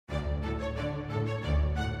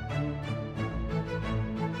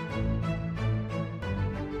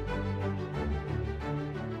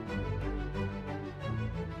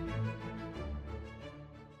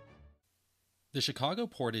The Chicago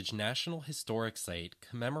Portage National Historic Site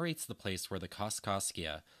commemorates the place where the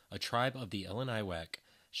Kaskaskia, a tribe of the Illiniwek,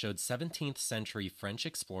 showed 17th century French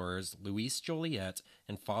explorers Louis Jolliet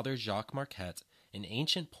and Father Jacques Marquette an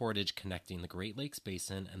ancient portage connecting the Great Lakes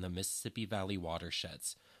Basin and the Mississippi Valley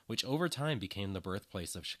watersheds, which over time became the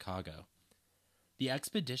birthplace of Chicago. The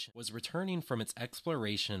expedition was returning from its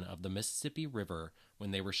exploration of the Mississippi River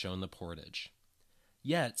when they were shown the portage.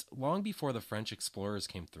 Yet, long before the French explorers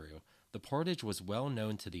came through, the portage was well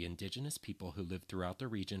known to the indigenous people who lived throughout the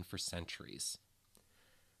region for centuries.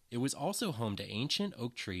 It was also home to ancient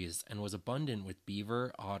oak trees and was abundant with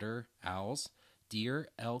beaver, otter, owls, deer,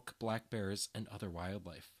 elk, black bears, and other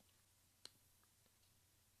wildlife.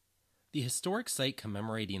 The historic site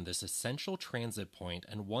commemorating this essential transit point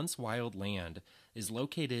and once wild land is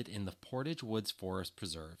located in the Portage Woods Forest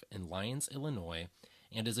Preserve in Lyons, Illinois,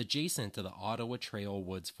 and is adjacent to the Ottawa Trail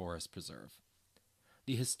Woods Forest Preserve.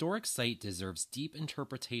 The historic site deserves deep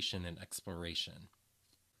interpretation and exploration.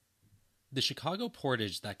 The Chicago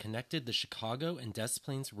Portage that connected the Chicago and Des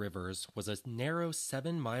Plaines rivers was a narrow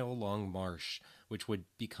 7-mile-long marsh which would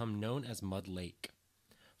become known as Mud Lake.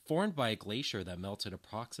 Formed by a glacier that melted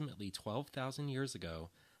approximately 12,000 years ago,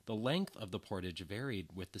 the length of the portage varied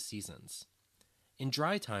with the seasons. In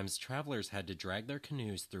dry times, travelers had to drag their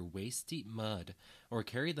canoes through waist-deep mud or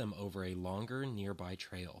carry them over a longer nearby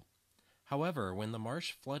trail. However, when the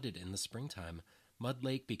marsh flooded in the springtime, Mud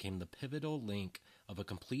Lake became the pivotal link of a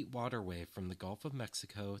complete waterway from the Gulf of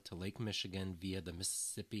Mexico to Lake Michigan via the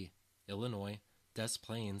Mississippi, Illinois, Des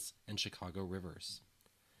Plaines, and Chicago rivers.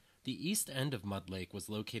 The east end of Mud Lake was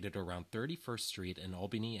located around 31st Street and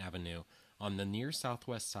Albany Avenue on the near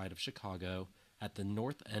southwest side of Chicago at the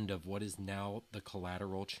north end of what is now the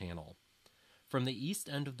Collateral Channel. From the east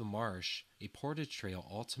end of the marsh, a portage trail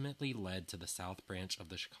ultimately led to the south branch of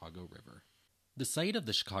the Chicago River. The site of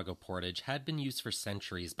the Chicago Portage had been used for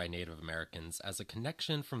centuries by Native Americans as a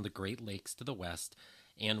connection from the Great Lakes to the west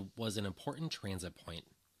and was an important transit point.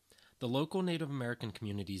 The local Native American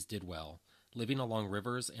communities did well, living along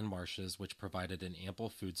rivers and marshes which provided an ample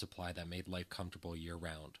food supply that made life comfortable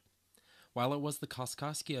year-round. While it was the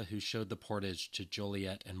Kaskaskia who showed the portage to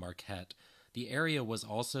Joliet and Marquette, the area was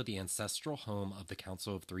also the ancestral home of the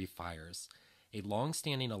Council of Three Fires, a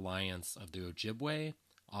long-standing alliance of the Ojibwe,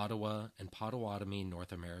 Ottawa, and Potawatomi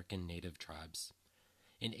North American Native tribes.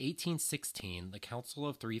 In 1816, the Council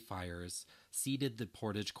of Three Fires ceded the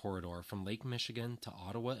portage corridor from Lake Michigan to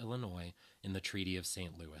Ottawa, Illinois, in the Treaty of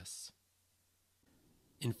St. Louis.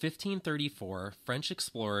 In 1534, French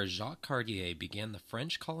explorer Jacques Cartier began the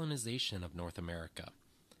French colonization of North America.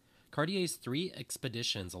 Cartier's 3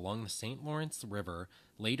 expeditions along the St. Lawrence River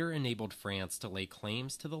later enabled France to lay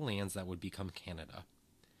claims to the lands that would become Canada.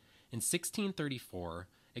 In 1634,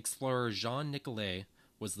 explorer Jean Nicolet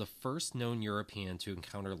was the first known European to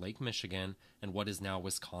encounter Lake Michigan and what is now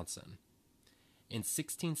Wisconsin. In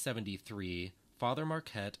 1673, Father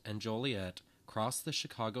Marquette and Joliet crossed the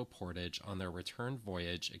Chicago Portage on their return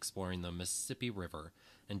voyage exploring the Mississippi River,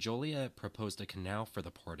 and Joliet proposed a canal for the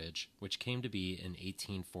portage, which came to be in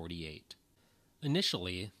 1848.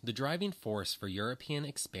 Initially, the driving force for European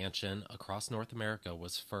expansion across North America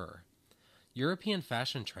was fur. European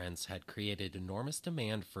fashion trends had created enormous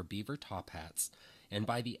demand for beaver top hats, and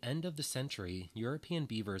by the end of the century, European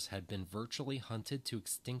beavers had been virtually hunted to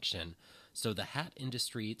extinction, so the hat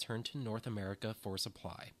industry turned to North America for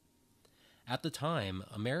supply. At the time,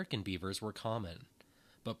 American beavers were common,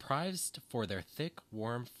 but prized for their thick,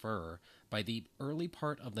 warm fur, by the early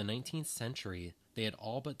part of the 19th century, they had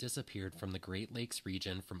all but disappeared from the Great Lakes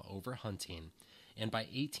region from overhunting, and by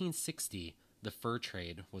 1860, the fur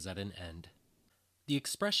trade was at an end. The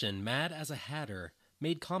expression "mad as a hatter,"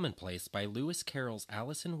 made commonplace by Lewis Carroll's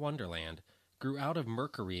Alice in Wonderland, grew out of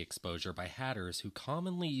mercury exposure by hatters who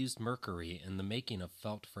commonly used mercury in the making of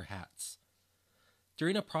felt for hats.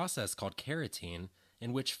 During a process called keratin,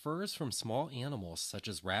 in which furs from small animals such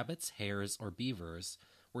as rabbits, hares, or beavers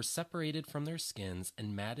were separated from their skins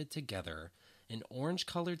and matted together, an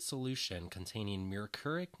orange-colored solution containing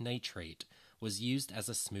mercuric nitrate was used as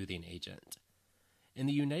a smoothing agent. In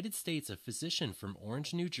the United States, a physician from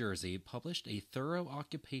Orange, New Jersey, published a thorough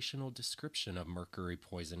occupational description of mercury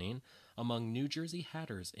poisoning among New Jersey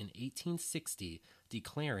hatters in 1860,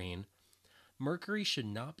 declaring, "Mercury should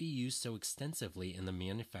not be used so extensively in the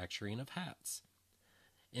manufacturing of hats."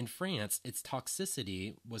 In France, its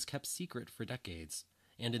toxicity was kept secret for decades,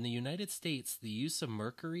 and in the United States, the use of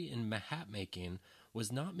mercury in hat making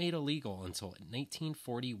was not made illegal until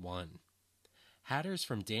 1941. Hatters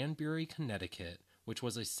from Danbury, Connecticut, which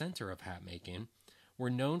was a center of hat making, were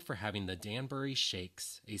known for having the Danbury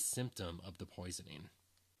shakes, a symptom of the poisoning.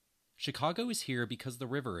 Chicago is here because the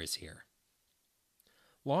river is here.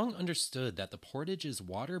 Long understood that the Portage's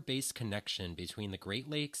water-based connection between the Great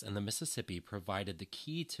Lakes and the Mississippi provided the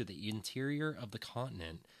key to the interior of the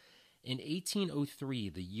continent, in 1803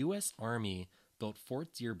 the U.S. Army built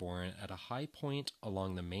Fort Dearborn at a high point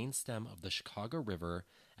along the main stem of the Chicago River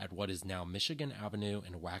at what is now Michigan Avenue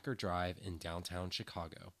and Wacker Drive in downtown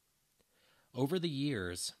Chicago. Over the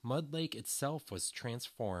years, Mud Lake itself was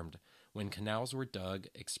transformed when canals were dug,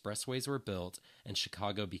 expressways were built, and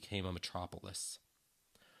Chicago became a metropolis.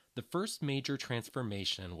 The first major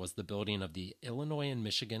transformation was the building of the Illinois and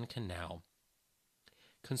Michigan Canal.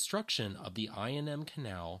 Construction of the I&M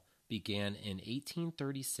Canal began in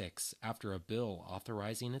 1836 after a bill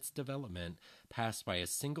authorizing its development passed by a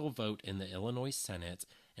single vote in the Illinois Senate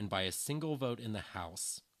and by a single vote in the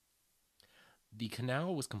House. The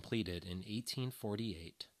canal was completed in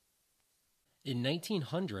 1848. In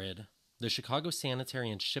 1900, the Chicago Sanitary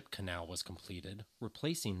and Ship Canal was completed,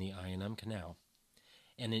 replacing the I&M Canal.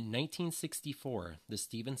 And in 1964, the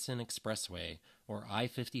Stevenson Expressway, or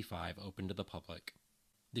I-55, opened to the public.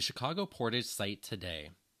 The Chicago Portage site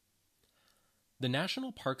today. The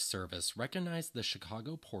National Park Service recognized the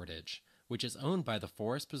Chicago Portage, which is owned by the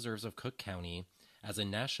Forest Preserves of Cook County, as a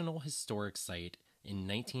National Historic Site in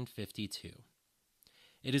 1952.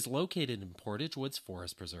 It is located in Portage Woods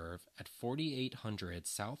Forest Preserve at 4800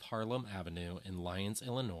 South Harlem Avenue in Lyons,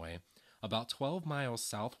 Illinois, about 12 miles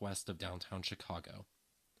southwest of downtown Chicago.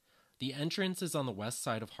 The entrance is on the west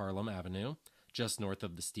side of Harlem Avenue, just north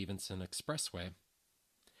of the Stevenson Expressway.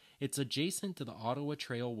 It's adjacent to the Ottawa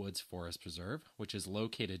Trail Woods Forest Preserve, which is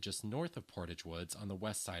located just north of Portage Woods on the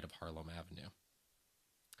west side of Harlem Avenue.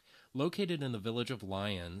 Located in the village of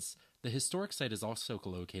Lyons, the historic site is also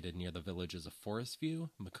located near the villages of Forest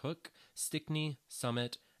View, McCook, Stickney,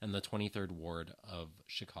 Summit, and the 23rd Ward of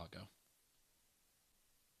Chicago.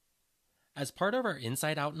 As part of our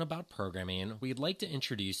Inside Out and About programming, we'd like to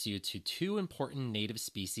introduce you to two important native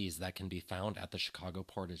species that can be found at the Chicago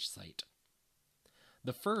Portage site.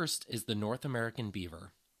 The first is the North American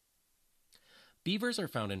beaver. Beavers are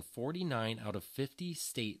found in 49 out of 50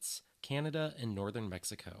 states, Canada, and northern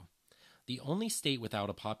Mexico. The only state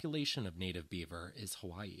without a population of native beaver is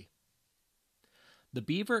Hawaii. The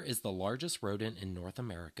beaver is the largest rodent in North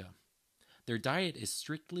America. Their diet is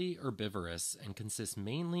strictly herbivorous and consists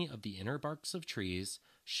mainly of the inner barks of trees,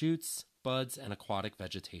 shoots, buds, and aquatic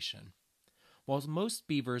vegetation. While most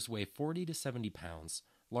beavers weigh 40 to 70 pounds,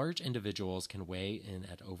 large individuals can weigh in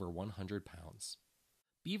at over 100 pounds.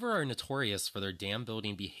 Beaver are notorious for their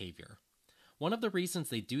dam-building behavior. One of the reasons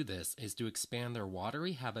they do this is to expand their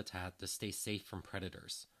watery habitat to stay safe from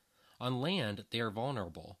predators. On land, they are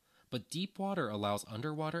vulnerable, but deep water allows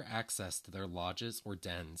underwater access to their lodges or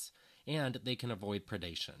dens, and they can avoid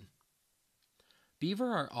predation.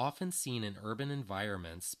 Beaver are often seen in urban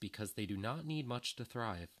environments because they do not need much to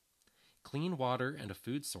thrive. Clean water and a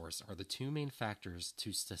food source are the two main factors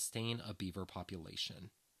to sustain a beaver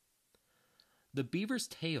population. The beaver's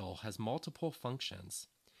tail has multiple functions.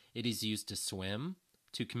 It is used to swim,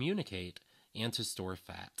 to communicate, and to store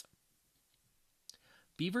fat.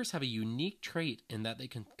 Beavers have a unique trait in that they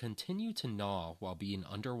can continue to gnaw while being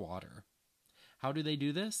underwater. How do they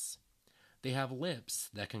do this? They have lips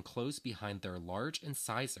that can close behind their large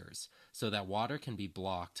incisors so that water can be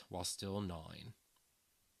blocked while still gnawing.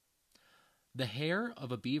 The hair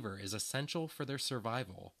of a beaver is essential for their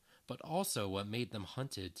survival, but also what made them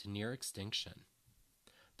hunted to near extinction.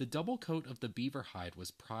 The double coat of the beaver hide was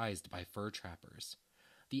prized by fur trappers.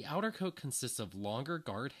 The outer coat consists of longer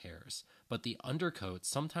guard hairs, but the undercoat,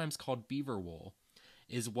 sometimes called beaver wool,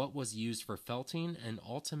 is what was used for felting and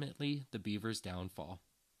ultimately the beaver's downfall.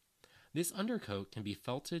 This undercoat can be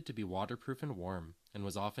felted to be waterproof and warm, and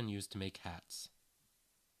was often used to make hats.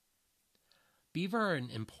 Beaver are an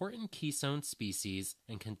important keystone species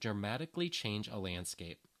and can dramatically change a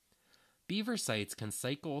landscape. Beaver sites can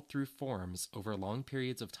cycle through forms over long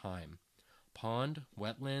periods of time: pond,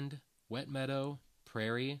 wetland, wet meadow,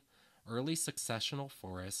 prairie, early successional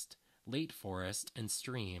forest, late forest, and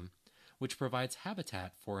stream, which provides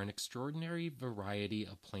habitat for an extraordinary variety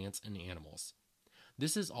of plants and animals.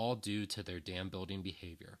 This is all due to their dam-building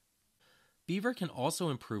behavior. Beaver can also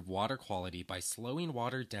improve water quality by slowing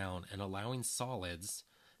water down and allowing solids,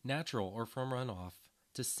 natural or from runoff,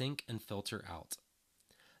 to sink and filter out.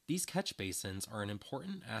 These catch basins are an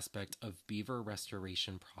important aspect of beaver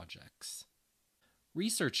restoration projects.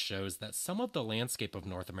 Research shows that some of the landscape of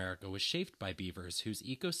North America was shaped by beavers whose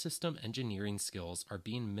ecosystem engineering skills are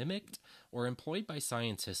being mimicked or employed by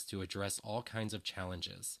scientists to address all kinds of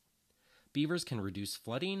challenges. Beavers can reduce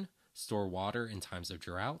flooding, store water in times of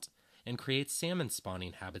drought, and creates salmon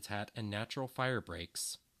spawning habitat and natural fire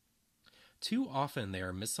breaks. Too often they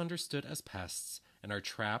are misunderstood as pests and are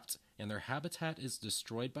trapped, and their habitat is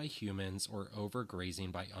destroyed by humans or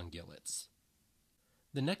overgrazing by ungulates.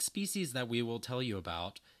 The next species that we will tell you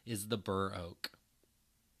about is the bur oak.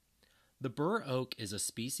 The bur oak is a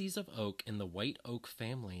species of oak in the white oak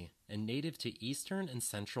family and native to eastern and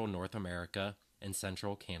central North America and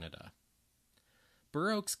central Canada.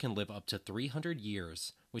 Bur oaks can live up to 300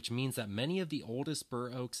 years, which means that many of the oldest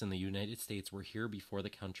bur oaks in the United States were here before the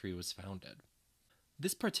country was founded.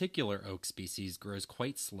 This particular oak species grows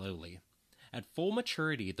quite slowly. At full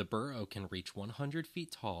maturity, the bur oak can reach 100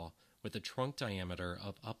 feet tall with a trunk diameter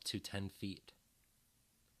of up to 10 feet.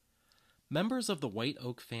 Members of the white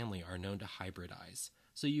oak family are known to hybridize,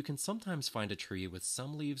 so you can sometimes find a tree with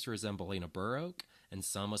some leaves resembling a bur oak and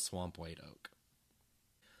some a swamp white oak.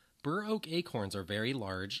 Bur oak acorns are very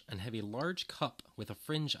large and have a large cup with a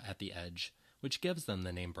fringe at the edge, which gives them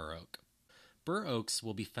the name bur oak. Bur oaks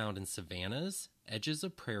will be found in savannas, edges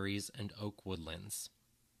of prairies, and oak woodlands.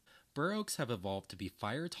 Bur oaks have evolved to be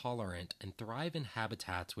fire tolerant and thrive in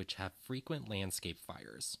habitats which have frequent landscape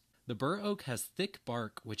fires. The bur oak has thick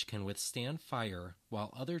bark which can withstand fire,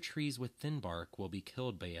 while other trees with thin bark will be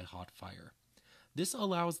killed by a hot fire. This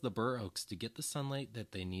allows the bur oaks to get the sunlight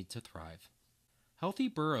that they need to thrive. Healthy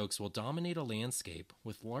bur oaks will dominate a landscape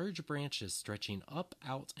with large branches stretching up,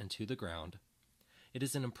 out, and to the ground. It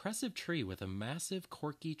is an impressive tree with a massive,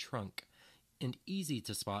 corky trunk and easy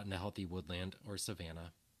to spot in a healthy woodland or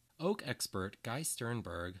savanna. Oak expert Guy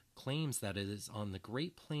Sternberg claims that it is on the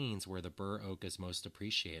Great Plains where the bur oak is most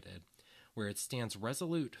appreciated, where it stands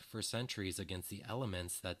resolute for centuries against the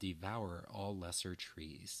elements that devour all lesser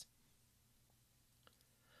trees.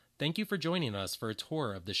 Thank you for joining us for a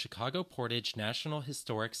tour of the Chicago Portage National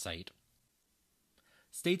Historic Site.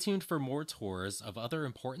 Stay tuned for more tours of other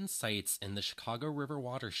important sites in the Chicago River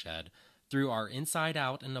watershed through our Inside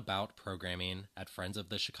Out and About programming at Friends of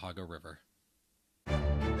the Chicago River.